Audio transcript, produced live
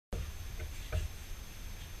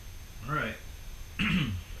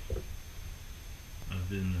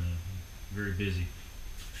been very busy.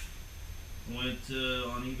 I went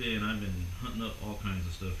on eBay and I've been hunting up all kinds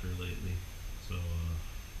of stuff here lately. So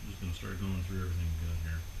I'm just going to start going through everything we got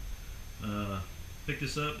here. Pick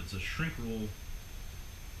this up. It's a shrink roll,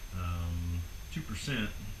 2%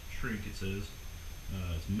 shrink it says.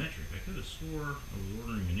 It's metric. I could have swore I was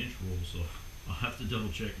ordering an inch roll, so I'll have to double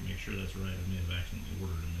check and make sure that's right. I may have accidentally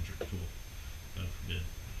ordered a metric tool. God forbid.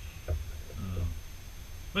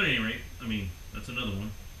 But at any rate, I mean, that's another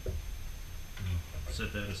one.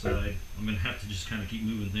 Set that aside. I'm going to have to just kind of keep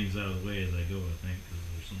moving things out of the way as I go, I think, because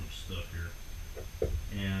there's so much stuff here.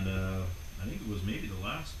 And I think it was maybe the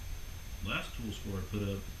last tool score I put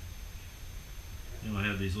up. You know, I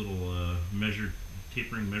have these little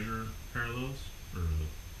tapering measure parallels, for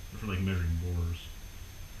like measuring bores.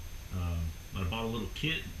 I bought a little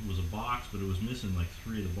kit. It was a box, but it was missing like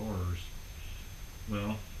 3 of the bars.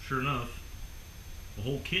 Well, sure enough, the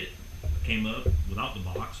whole kit came up without the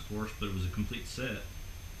box, of course, but it was a complete set.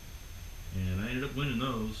 And I ended up winning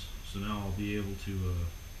those, so now I'll be able to,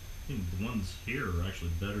 I think the ones here are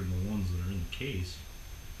actually better than the ones that are in the case.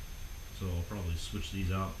 So I'll probably switch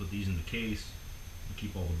these out, put these in the case, and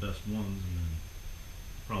keep all the best ones, and then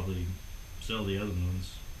probably sell the other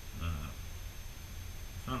ones.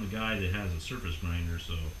 I found a guy that has a surface grinder,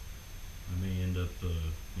 so I may end up,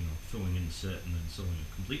 filling in the set and then selling a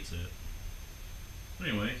complete set.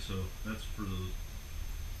 Anyway, so that's for the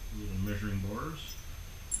little measuring bars.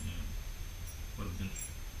 And quite a bunch of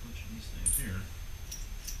these things here.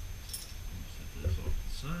 Set this off to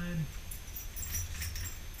the side.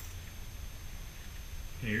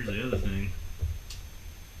 Okay, here's the other thing.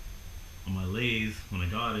 On my lathe, when I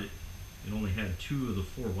got it, it only had 2 of the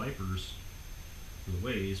 4 wipers for the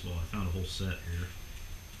ways. Well, I found a whole set here.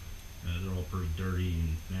 They're all pretty dirty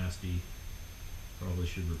and nasty. Probably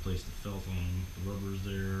should replace the felt on them. The rubber's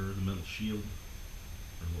there, the metal shield,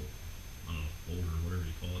 or a little, I don't know, bolter or whatever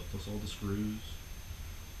you call it, plus all the screws.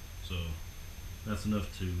 So that's enough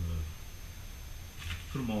to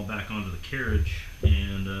put them all back onto the carriage.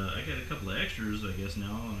 And I got a couple of extras, I guess,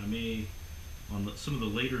 now, and I may, on some of the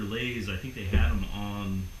later lathes, I think they had them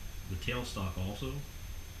on the tailstock also.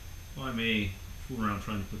 Well, I may fool around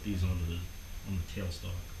trying to put these on the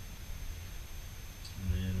tailstock.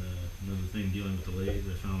 And then another thing dealing with the lathe,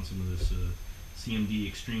 I found some of this CMD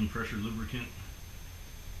extreme pressure lubricant.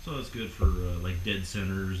 So it's good for like dead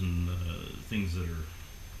centers and things that are,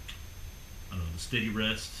 I don't know, the steady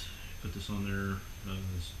rest. Put this on there. I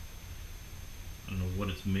don't know what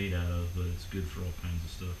it's made out of, but it's good for all kinds of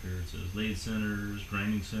stuff here. It says lathe centers,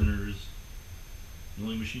 grinding centers,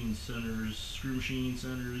 milling machine centers, screw machine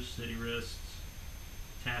centers, steady rests,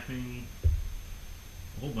 tapping, a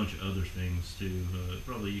whole bunch of other things too.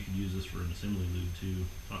 Probably you could use this for an assembly lube too.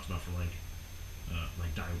 Talks about for like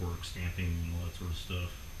die work, stamping, and all that sort of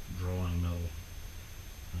stuff. Drawing metal,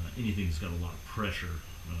 anything that's got a lot of pressure.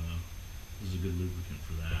 This is a good lubricant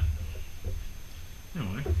for that.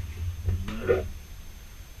 Anyway, there's that.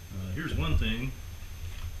 Here's one thing,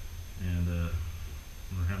 and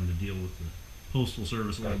we're having to deal with the postal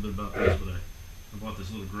service a little bit about this, but I bought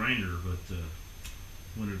this little grinder, but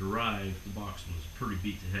when it arrived, the box was pretty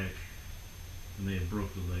beat to heck, and they had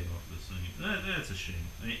broke the leg off this thing. That's a shame.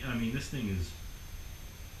 I mean, this thing is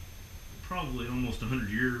probably almost 100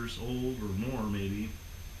 years old or more, maybe.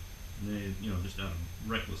 And they, just out of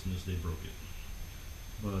recklessness, they broke it.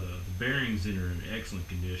 But the bearings in are in excellent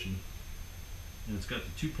condition, and it's got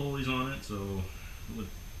the 2 pulleys on it, so I'm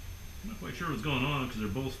not quite sure what's going on because they're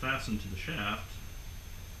both fastened to the shaft.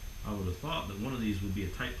 I would have thought that one of these would be a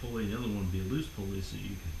tight pulley and the other one would be a loose pulley, so you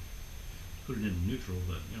can put it into neutral,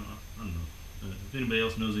 but I don't know. If anybody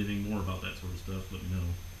else knows anything more about that sort of stuff, let me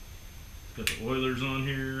know. It's got the oilers on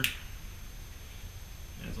here.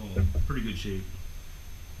 That's all in pretty good shape.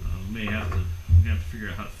 We may have to figure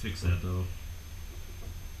out how to fix that though.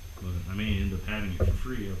 But I may end up having it for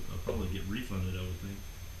free. I'll probably get refunded, I would think.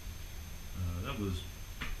 That was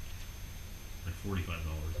like $45, I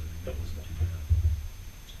think. That wasn't too bad.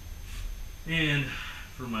 And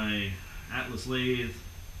for my Atlas lathe,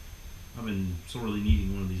 I've been sorely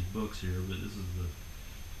needing one of these books here, but this is the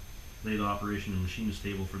lathe operation and machinist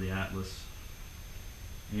table for the Atlas.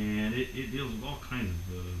 And it deals with all kinds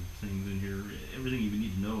of things in here. Everything you would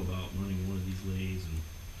need to know about running one of these lathes, and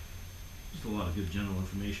just a lot of good general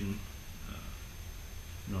information.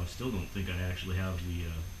 I still don't think I actually have the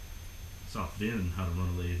South Bend How to Run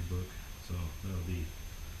a Lathe book, so that'll be,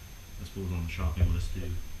 I suppose, on the shopping list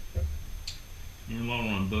too. And while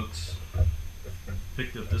we're on books,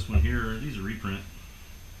 picked up this one here. These are reprint.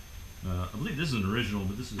 I believe this is an original,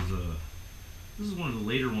 but this is one of the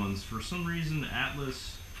later ones. For some reason,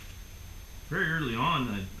 Atlas very early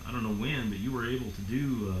on, I don't know when, but you were able to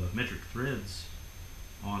do metric threads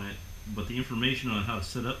on it, but the information on how to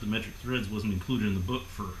set up the metric threads wasn't included in the book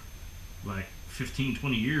for like 15,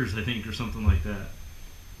 20 years, I think, or something like that.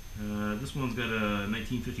 This one's got a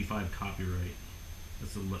 1955 copyright.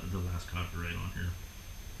 That's the last copyright on here.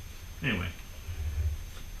 Anyway,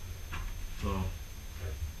 so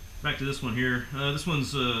back to this one here. This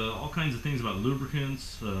one's all kinds of things about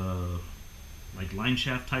lubricants, like line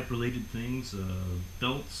shaft type related things,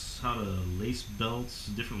 belts, how to lace belts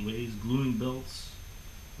different ways, gluing belts.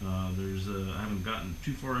 There's I haven't gotten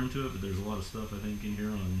too far into it, but there's a lot of stuff I think in here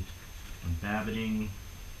on babbiting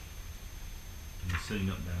and setting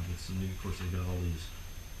up babbits, and of course they got all these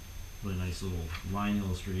really nice little line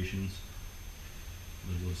illustrations. I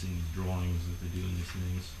love seeing these drawings that they do in these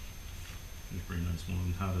things. There's a pretty nice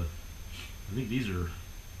one. How to, I think these are,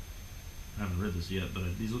 I haven't read this yet,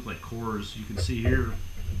 but these look like cores. You can see here,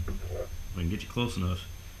 if I can get you close enough,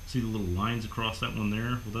 see the little lines across that one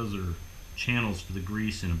there? Well, those are channels for the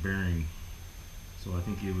grease in a bearing. So I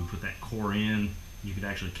think you would put that core in, you could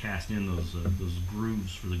actually cast in those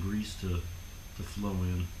grooves for the grease to flow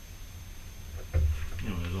in.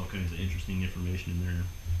 Anyway, there's all kinds of interesting information in there.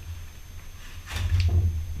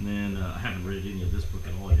 And then I haven't read any of this book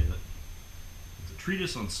at all yet. It's a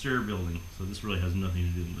treatise on stair building, so this really has nothing to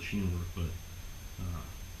do with machine work, but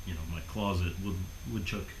you know, my closet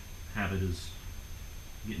woodchuck habit is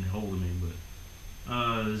getting a hold of me. But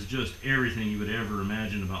it's just everything you would ever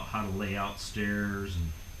imagine about how to lay out stairs,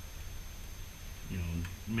 and you know,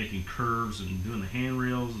 making curves and doing the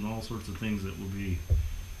handrails and all sorts of things that would be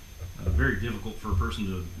very difficult for a person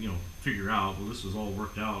to, you know, figure out. Well, this was all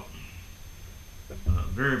worked out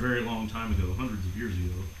very, very long time ago, hundreds of years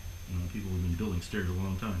ago. People have been building stairs a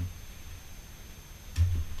long time.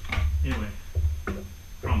 Anyway,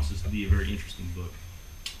 promises to be a very interesting book.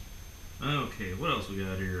 Okay, what else we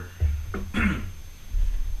got here?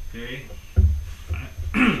 Okay,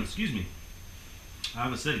 excuse me. I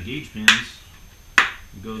have a set of gauge pins.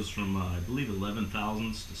 It goes from, I believe, 11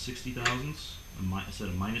 thousandths to 60 thousandths, a set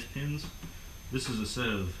of minus pins. This is a set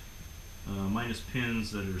of minus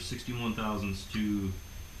pins that are 61 thousandths to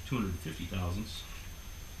 250 thousandths.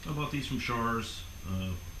 I bought these from Shars.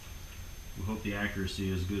 We hope the accuracy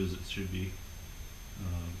is as good as it should be.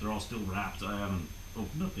 They're all still wrapped. I haven't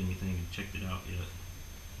opened up anything and checked it out yet.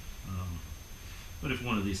 But if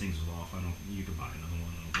one of these things was off, you could buy another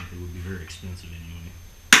one. I don't think they would be very expensive anyway.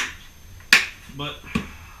 But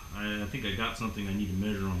I think I got something I need to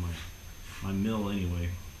measure on my mill anyway.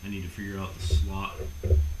 I need to figure out the slot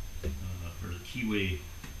or the keyway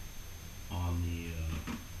on the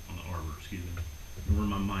arbor. Excuse me. Where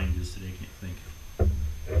my mind is today, can't think.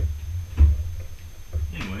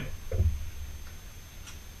 Anyway,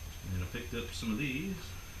 and I picked up some of these,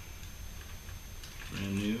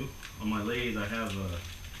 brand new. On my lathe, I have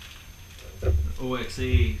an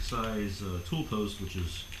OXA size tool post, which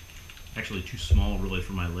is actually too small really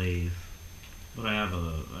for my lathe. But I have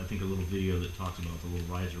I think a little video that talks about the little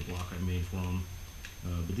riser block I made for them.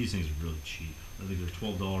 But these things are really cheap. I think they're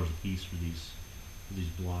 $12 a piece for these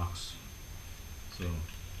blocks. So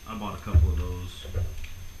I bought a couple of those.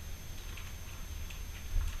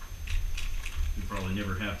 You probably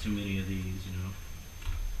never have too many of these, you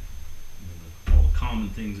know. All the common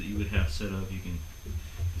things that you would have set up, you can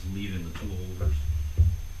just leave in the tool holders.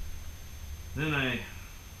 Then I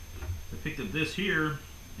picked up this here,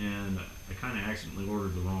 and I kind of accidentally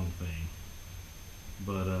ordered the wrong thing.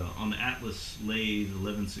 But on the Atlas lathe,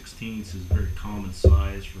 11/16 is a very common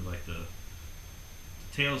size for like the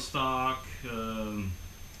tailstock,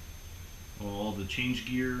 all the change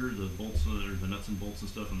gear, the bolts or the nuts and bolts and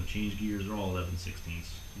stuff on the change gears are all 11/16,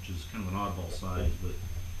 which is kind of an oddball size. But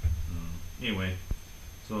anyway,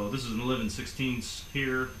 so this is an 11/16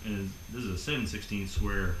 here, and this is a 7/16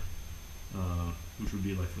 square, which would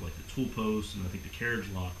be like for like the tool post and I think the carriage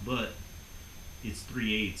lock, but it's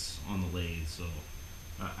 3/8 on the lathe, so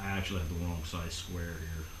I actually have the wrong size square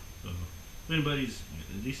here. So if anybody's,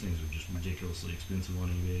 these things are just ridiculously expensive on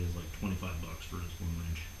eBay. It's like $25 for this one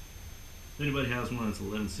wrench. If anybody has one that's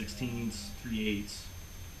 11/16, 3/8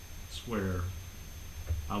 square,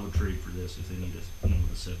 I would trade for this if they need one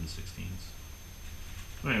with a 7/16.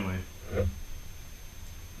 Anyway,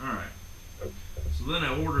 alright. So then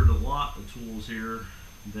I ordered a lot of tools here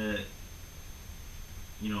that,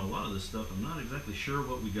 you know, a lot of this stuff, I'm not exactly sure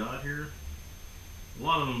what we got here. A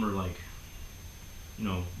lot of them are like, you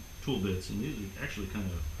know, tool bits, and these are actually kind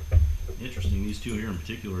of interesting, these two here in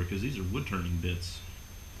particular, because these are wood turning bits.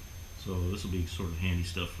 So this will be sort of handy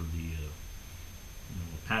stuff for the you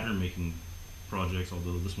know, pattern making projects,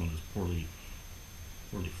 although this one is poorly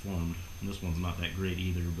poorly formed. And this one's not that great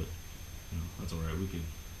either, but you know, that's alright. We could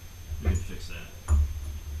fix that.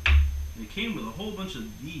 And it came with a whole bunch of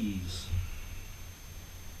these,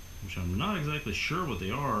 which I'm not exactly sure what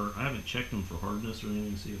they are. I haven't checked them for hardness or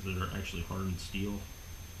anything to see if they're actually hardened steel.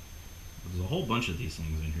 But there's a whole bunch of these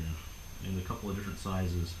things in here, and a couple of different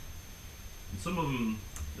sizes. And some of them,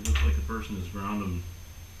 it looks like the person has ground them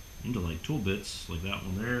into like tool bits, like that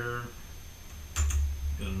one there.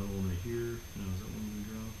 Got another one right here. No, is that one we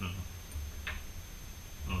ground? No.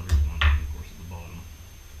 Oh, there's one, of course, at the bottom.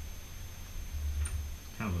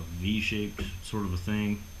 Kind of a V-shaped sort of a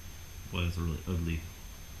thing. Boy, that's a really ugly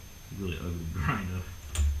grind up.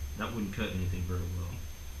 That wouldn't cut anything very well.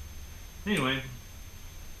 Anyway,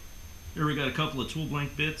 here we got a couple of tool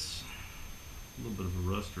blank bits. A little bit of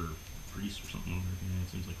a rust or grease or something on there. Yeah,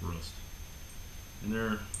 it seems like rust. And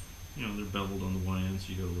they're, you know, they're beveled on the one end,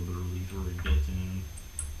 so you got a little bit of relief already built in.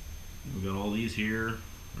 We got all these here.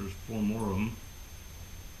 There's 4 more of them.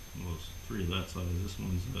 Well, there's 3 of that size. This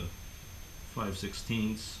one's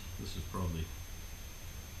 5/16. This is probably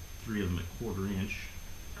 3 of them at 1/4 inch.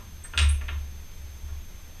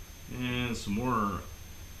 And some more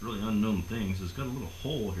really unknown things. It's got a little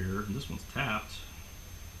hole here, and this one's tapped.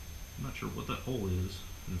 I'm not sure what that hole is.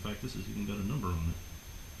 In fact, this has even got a number on it.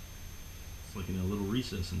 It's like in a little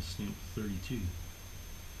recess and stamped 32.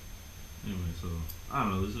 Anyway, so I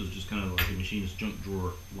don't know. This is just kind of like a machinist junk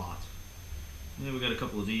drawer lot. And then we got a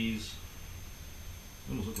couple of these.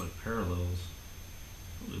 They almost look like parallels.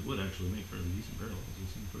 Probably would actually make fairly decent parallels. They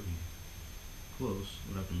seem pretty close.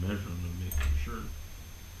 Would have to measure them to make sure.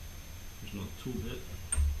 There's another tool bit.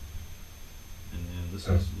 And then this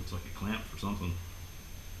looks like a clamp for something.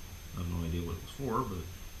 I have no idea what it was for, but it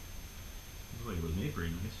looks like it was made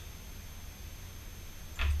pretty nice.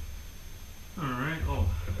 Alright, oh,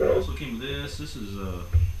 it also came with this. This is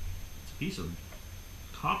it's a piece of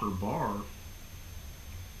copper bar.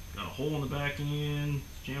 Got a hole in the back end,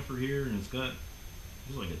 it's chamfered here, and it's got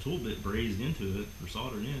just like a tool bit brazed into it or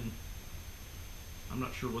soldered in. I'm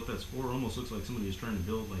not sure what that's for. It almost looks like somebody is trying to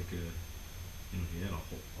build like a, you know, if you had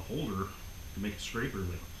a holder to make a scraper,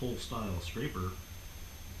 like a pull style scraper.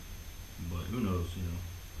 But who knows, you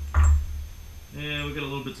know. Yeah, we got a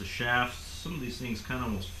little bits of shafts. Some of these things kind of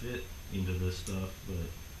almost fit into this stuff, but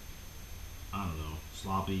I don't know,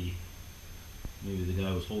 sloppy. Maybe the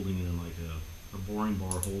guy was holding it in like a boring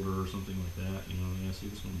bar holder or something like that, you know. Yeah, see,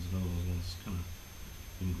 this one's another one of those ones kind of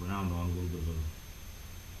been ground on a little bit of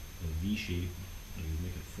a V shape, like you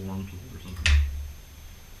make it form tool or something.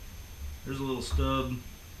 There's a little stub,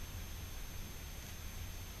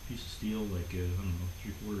 piece of steel, like I don't know,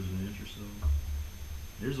 3/4 of an inch or so.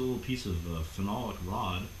 There's a little piece of phenolic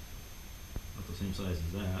rod, about the same size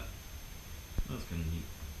as that. That's kind of neat.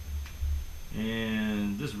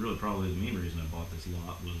 And this is really probably the main reason I bought this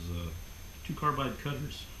lot was 2 carbide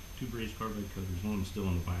cutters, 2 brazed carbide cutters. One of them still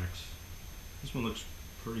in the wax. This one looks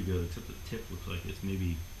pretty good, except the tip looks like it's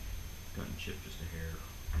maybe gotten chipped just a hair.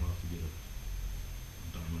 I'll have to get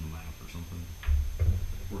a diamond lap or something.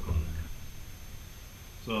 Work on that.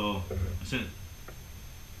 So I sent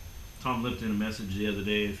Tom Lipton a message the other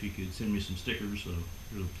day if he could send me some stickers. So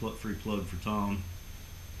here's a free plug for Tom.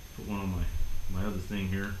 Put one on my other thing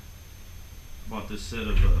here. Bought this set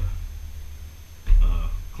of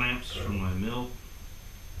clamps from my mill.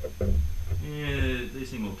 Yeah, they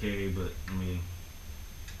seem okay, but I mean,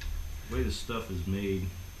 the way this stuff is made,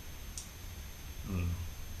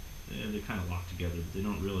 yeah, they kind of lock together, but they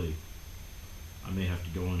don't really. I may have to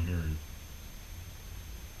go in here and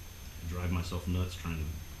drive myself nuts trying to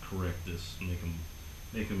correct this, make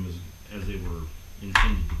them as they were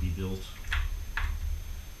intended to be built.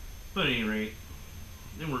 But at any rate,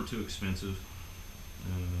 they weren't too expensive.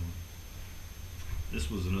 This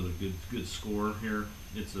was another good score here.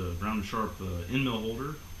 It's a Brown & Sharp end mill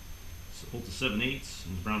holder. It holds a 7/8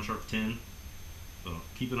 and it's Brown & Sharp 10. So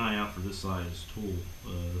keep an eye out for this size tool.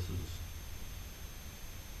 This is,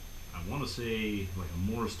 I want to say, like a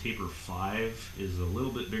Morris Taper 5 is a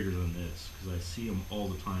little bit bigger than this, because I see them all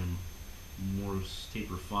the time. Morris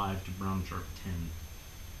Taper 5 to Brown & Sharp 10.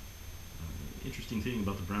 Interesting thing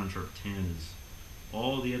about the Brown & Sharp 10 is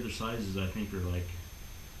all the other sizes I think are like,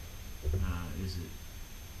 is it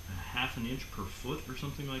a 1/2 inch per foot or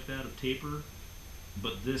something like that of taper?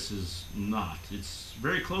 But this is not. It's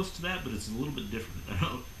very close to that, but it's a little bit different.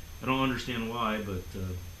 I don't understand why, but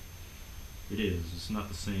it is. It's not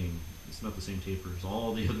the same. It's not the same taper as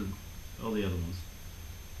all the other ones.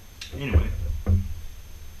 Anyway,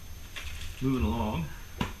 moving along.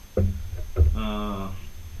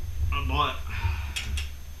 I bought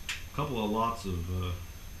a couple of lots of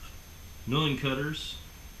milling cutters.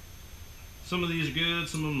 Some of these are good,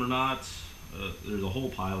 some of them are not. There's a whole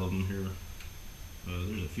pile of them here.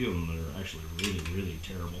 There's a few of them that are actually really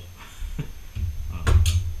terrible.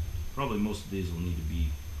 Probably most of these will need to be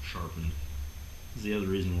sharpened. This is the other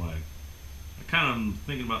reason why I kind of am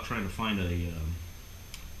thinking about trying to find a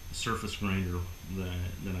surface grinder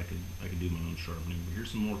that I could do my own sharpening. But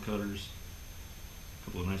here's some more cutters. A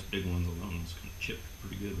couple of nice big ones. That one's kind of chipped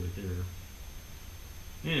pretty good right there.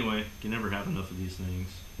 Anyway, can never have enough of these things.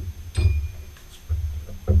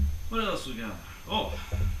 What else we got? Oh,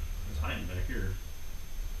 it's hiding back here.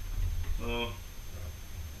 So,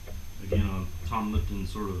 again, on Tom Lipton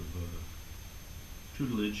sort of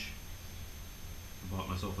tutelage, I bought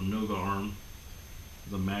myself a Noga arm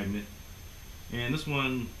with a magnet. And this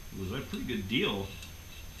one was a pretty good deal.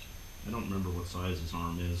 I don't remember what size this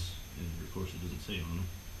arm is, and of course it doesn't say on it.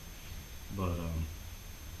 But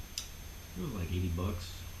it was like 80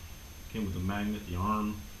 bucks. Came with a magnet, the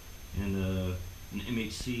arm, and an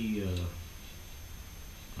MHC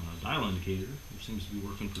dial indicator, which seems to be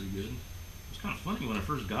working pretty good. It was kind of funny when I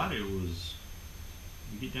first got it. Was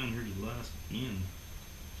you get down here to the last end,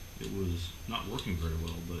 it was not working very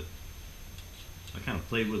well, but I kind of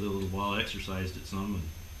played with it a little while, exercised it some, and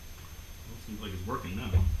it seems like it's working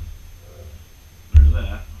now. There's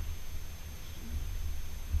that.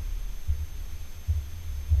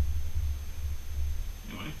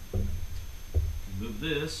 Anyway, move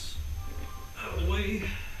this out of the way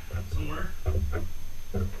somewhere.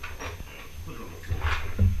 Put it on the floor.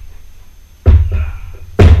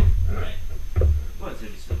 Alright. Well, that's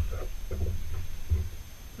heavy stuff.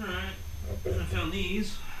 Alright. I found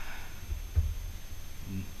these.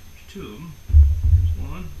 And there's two of them. Here's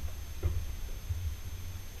one.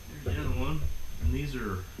 There's the other one. And these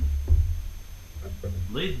are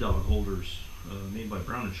lathe dog holders made by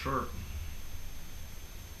Brown and Sharp,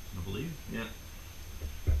 I believe. Yeah.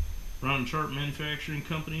 Brown and Sharp Manufacturing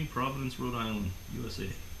Company, Providence, Rhode Island, USA.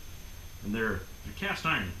 And they're cast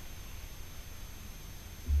iron.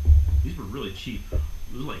 These were really cheap. It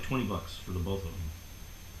was like 20 bucks for the both of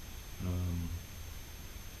them.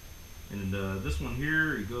 And this one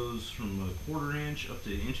here, it goes from a 1/4 inch up to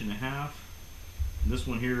 1.5 inches. And this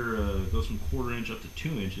one here goes from 1/4 inch up to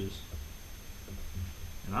 2 inches.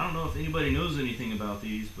 And I don't know if anybody knows anything about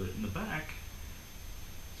these, but in the back,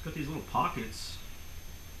 it's got these little pockets.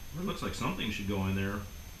 It looks like something should go in there,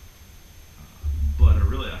 but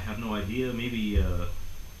I have no idea. Maybe I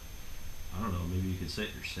don't know. Maybe you could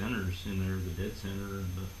set your centers in there, the dead center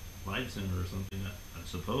and the live center or something. I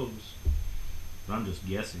suppose, but I'm just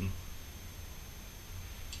guessing.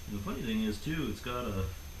 And the funny thing is too, it's got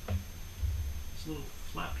this little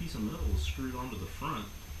flat piece of metal screwed onto the front.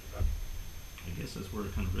 I guess that's where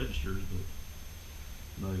it kind of registers, but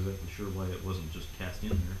I'm not exactly sure why it wasn't just cast in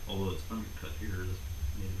there. Although it's undercut here.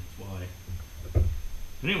 Maybe that's why.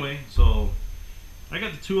 But anyway, so I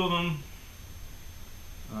got the two of them.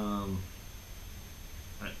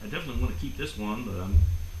 I definitely want to keep this one, but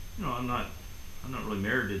I'm not really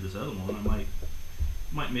married to this other one. I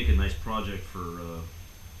might make a nice project for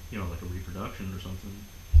like a reproduction or something.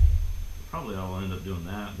 Probably I'll end up doing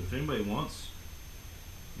that. But if anybody wants,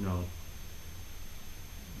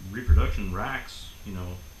 reproduction racks,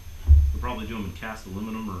 we'll probably do them in cast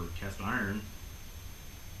aluminum or cast iron.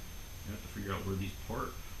 I have to figure out where these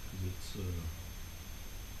part, because it's,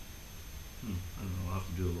 I don't know, I'll have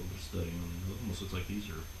to do a little bit of studying on it. It almost looks like these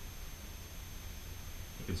are,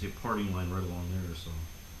 I can see a parting line right along there, so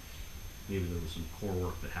maybe there was some core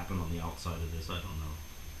work that happened on the outside of this, I don't know.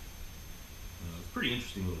 It's pretty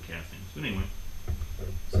interesting little castings. But anyway,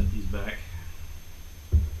 set these back.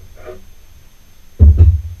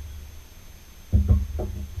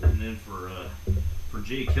 And then for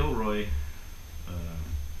Jay Kilroy,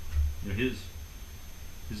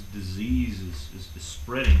 his disease is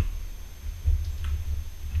spreading.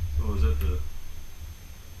 So I was at the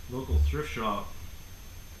local thrift shop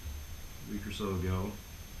a week or so ago,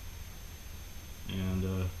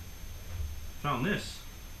 and found this.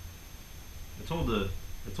 I told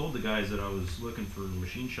the guys that I was looking for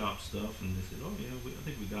machine shop stuff, and they said, "Oh yeah, I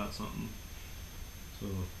think we got something." So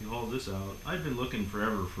he hauled this out. I've been looking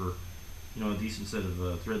forever for, a decent set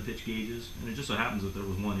of thread pitch gauges, and it just so happens that there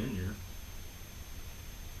was one in here.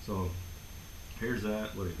 So here's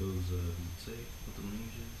that. What it goes, does it say what the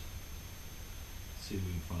range is? Let's see if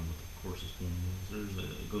we can find what the coarsest one is.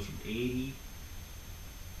 It goes from 80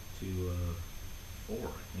 to 4, I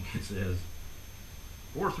think it says.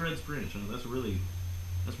 4 threads per inch. That's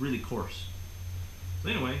really coarse. So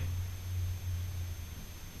anyway,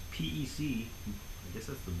 PEC. I guess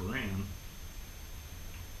that's the brand,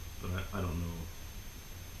 but I don't know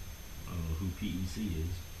who PEC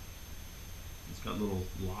is. It's got little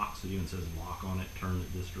locks. It even says lock on it. Turn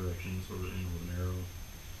it this direction, sort of in with an arrow.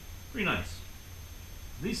 Pretty nice.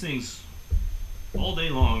 These things, all day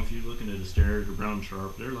long, if you're looking at a Starrett or Brown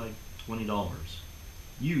Sharp, they're like $20.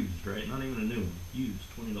 Used, right? Not even a new one. Used,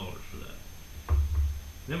 $20 for that.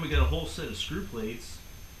 Then we got a whole set of screw plates.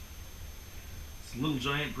 It's a Little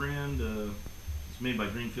Giant brand. It's made by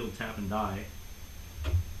Greenfield Tap and Die.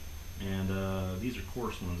 And these are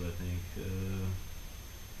coarse ones, I think.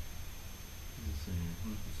 What's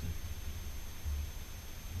it say?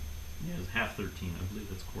 Yeah, it's half 13. I believe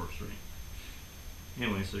that's coarse, right?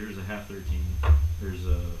 Anyway, so here's a half 13. There's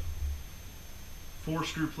 4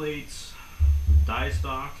 screw plates, die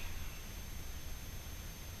stock.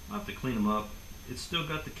 I'll have to clean them up. It's still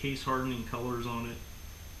got the case hardening colors on it.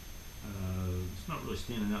 It's not really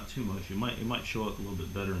standing out too much. It might show up a little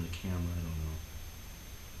bit better in the camera. I don't know.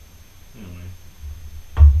 Anyway,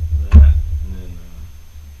 that, and then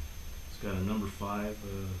it's got a number 5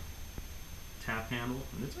 tap handle,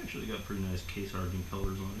 and it's actually got pretty nice case hardening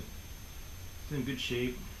colors on it. It's in good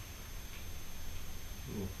shape.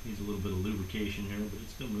 Needs a little bit of lubrication here, but it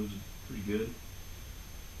still moves pretty good.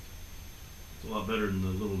 It's a lot better than the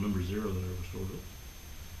little number 0 that I restored it.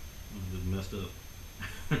 It messed up.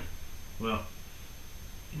 Well,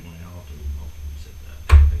 anyway, I'll have to reset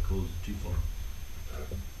that. I closed it too far.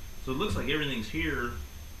 So it looks like everything's here,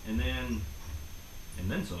 and then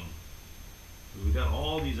some. So we got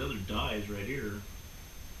all these other dies right here.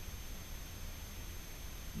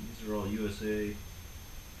 These are all USA. It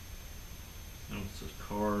says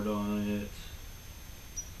card on it.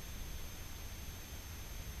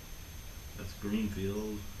 That's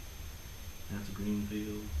Greenfield. That's a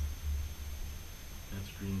Greenfield. That's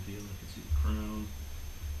Greenfield. I can see the crown.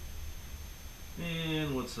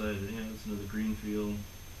 And what side is it? Yeah, that's another Greenfield.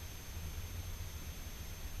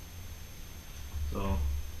 So,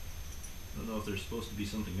 I don't know if there's supposed to be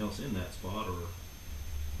something else in that spot, or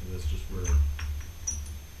maybe that's just where.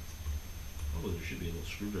 Probably there should be a little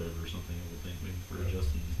screwdriver or something, I would think, maybe for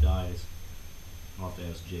adjusting these dies. I'll have to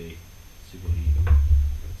ask Jay, see what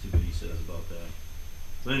he says about that.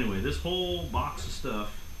 So anyway, this whole box of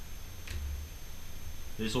stuff,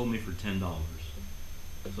 they sold me for $10.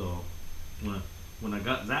 So when I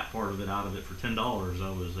got that part of it out of it for $10, I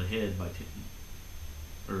was ahead by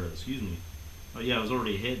I was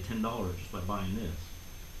already ahead $10 just by buying this.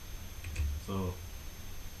 So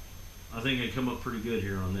I think I come up pretty good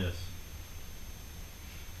here on this.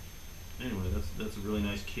 Anyway, that's a really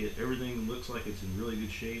nice kit. Everything looks like it's in really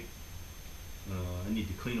good shape. I need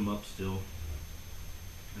to clean them up still.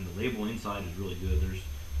 And the label inside is really good. There's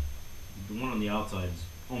the one on the outside is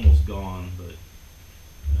almost gone, but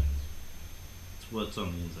it's what's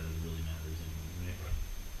on the inside that really matters anyway.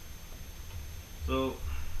 So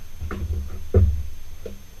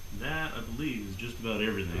that, I believe, is just about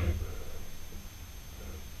everything.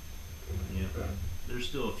 Yeah, there's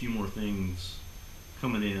still a few more things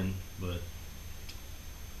coming in, but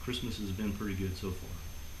Christmas has been pretty good so far.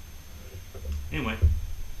 Anyway,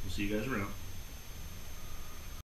 we'll see you guys around.